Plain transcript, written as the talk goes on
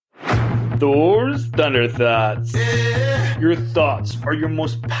Thor's Thunder Thoughts. Your thoughts are your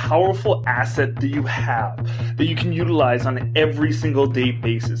most powerful asset that you have, that you can utilize on an every single day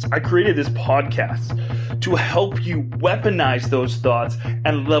basis. I created this podcast to help you weaponize those thoughts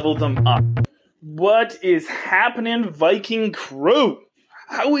and level them up. What is happening, Viking crew?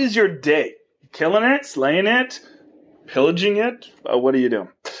 How is your day? Killing it? Slaying it? Pillaging it? What are you doing?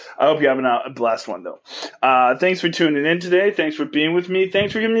 I hope you're having a blessed one, though. Thanks for tuning in today. Thanks for being with me.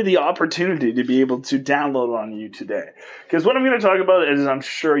 Thanks for giving me the opportunity to be able to download on you today. Because what I'm going to talk about is, I'm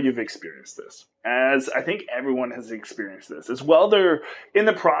sure you've experienced this, as I think everyone has experienced this. As well, they're in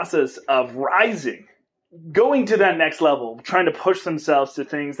the process of rising, going to that next level, trying to push themselves to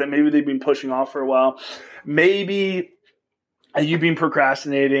things that maybe they've been pushing off for a while. Maybe you've been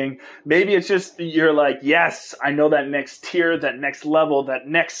procrastinating. Maybe it's just you're like, yes, I know that next tier, that next level, that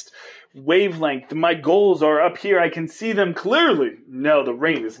next wavelength. My goals are up here. I can see them clearly. No, the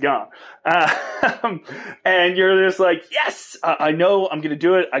rain is gone. And you're just like, yes, I know I'm going to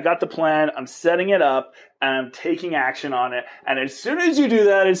do it. I got the plan. I'm setting it up and I'm taking action on it. And as soon as you do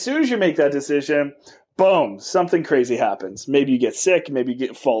that, as soon as you make that decision, boom, something crazy happens. Maybe you get sick, maybe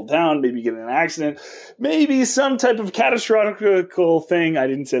you fall down, maybe you get in an accident, maybe some type of catastrophic thing. I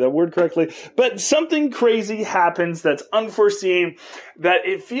didn't say that word correctly, but something crazy happens that's unforeseen, that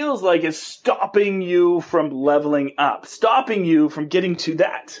it feels like it's stopping you from leveling up, stopping you from getting to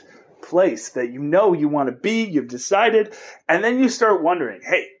that place that you know you want to be, you've decided, and then you start wondering,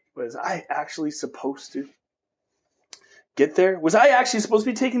 hey, was I actually supposed to get there? Was I actually supposed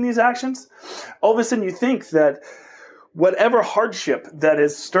to be taking these actions? All of a sudden you think that whatever hardship that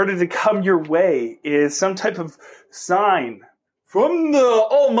has started to come your way is some type of sign from the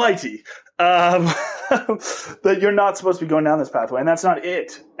Almighty that you're not supposed to be going down this pathway. And that's not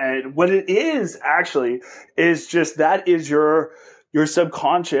it. And what it is actually is just that is your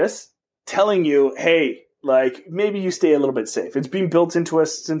subconscious telling you, hey, like, maybe you stay a little bit safe. It's been built into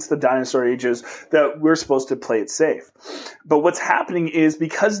us since the dinosaur ages that we're supposed to play it safe. But what's happening is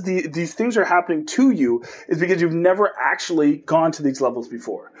because these things are happening to you is because you've never actually gone to these levels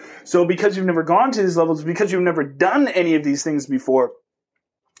before. So because you've never gone to these levels, because you've never done any of these things before,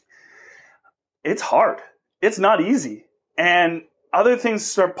 it's hard. It's not easy. And other things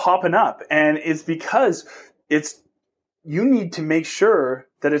start popping up. And it's because you need to make sure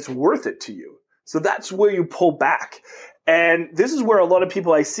that it's worth it to you. So that's where you pull back. And this is where a lot of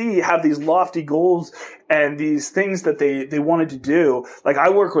people I see have these lofty goals and these things that they wanted to do. Like, I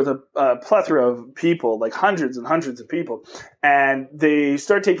work with a plethora of people, like hundreds and hundreds of people, and they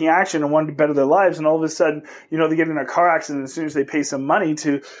start taking action and want to better their lives. And all of a sudden, they get in a car accident as soon as they pay some money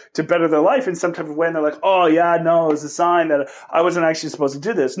to better their life in some type of way. And they're like, oh yeah, no, it's a sign that I wasn't actually supposed to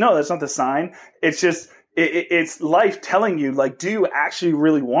do this. No, that's not the sign. It's just, it's life telling you, like, do you actually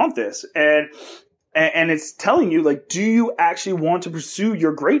really want this? And it's telling you, like, do you actually want to pursue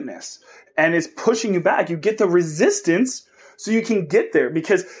your greatness? And it's pushing you back. You get the resistance so you can get there.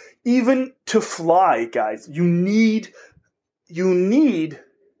 Because even to fly, guys, you need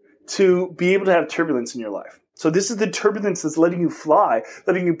to be able to have turbulence in your life. So this is the turbulence that's letting you fly,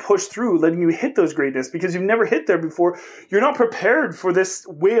 letting you push through, letting you hit those greatness, because you've never hit there before. You're not prepared for this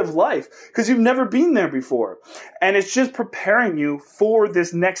way of life because you've never been there before. And it's just preparing you for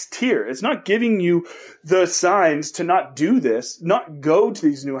this next tier. It's not giving you the signs to not do this, not go to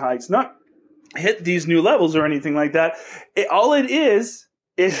these new heights, not hit these new levels or anything like that. All it is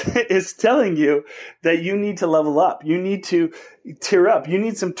telling you that you need to level up. You need to tear up. You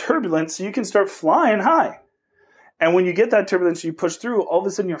need some turbulence so you can start flying high. And when you get that turbulence, you push through, all of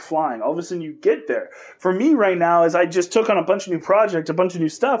a sudden you're flying. All of a sudden you get there. For me right now, is I just took on a bunch of new projects, a bunch of new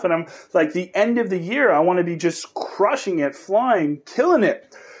stuff, and I'm like, the end of the year, I want to be just crushing it, flying, killing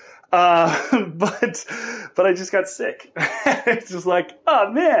it. But I just got sick. It's just like,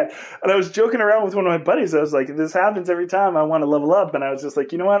 oh man. And I was joking around with one of my buddies. I was like, this happens every time I want to level up. And I was just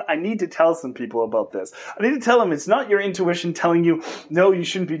like, you know what? I need to tell some people about this. I need to tell them it's not your intuition telling you, no, you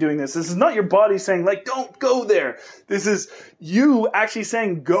shouldn't be doing this. This is not your body saying, like, don't go there. This is you actually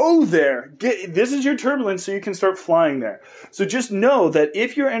saying, go there. This is your turbulence so you can start flying there. So just know that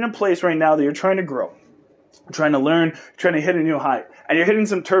if you're in a place right now that you're trying to grow, trying to learn, trying to hit a new height, and you're hitting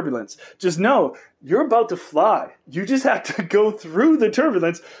some turbulence, just know you're about to fly. You just have to go through the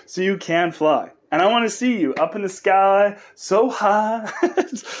turbulence so you can fly. And I want to see you up in the sky, so high,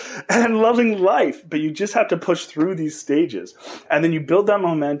 and loving life. But you just have to push through these stages. And then you build that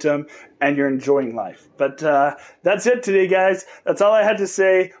momentum, and you're enjoying life. But that's it today, guys. That's all I had to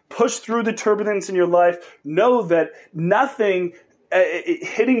say. Push through the turbulence in your life. Know that nothing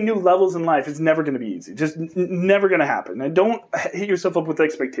hitting new levels in life is never going to be easy. Just never going to happen. And don't hit yourself up with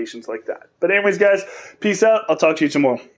expectations like that. But anyways, guys, peace out. I'll talk to you tomorrow.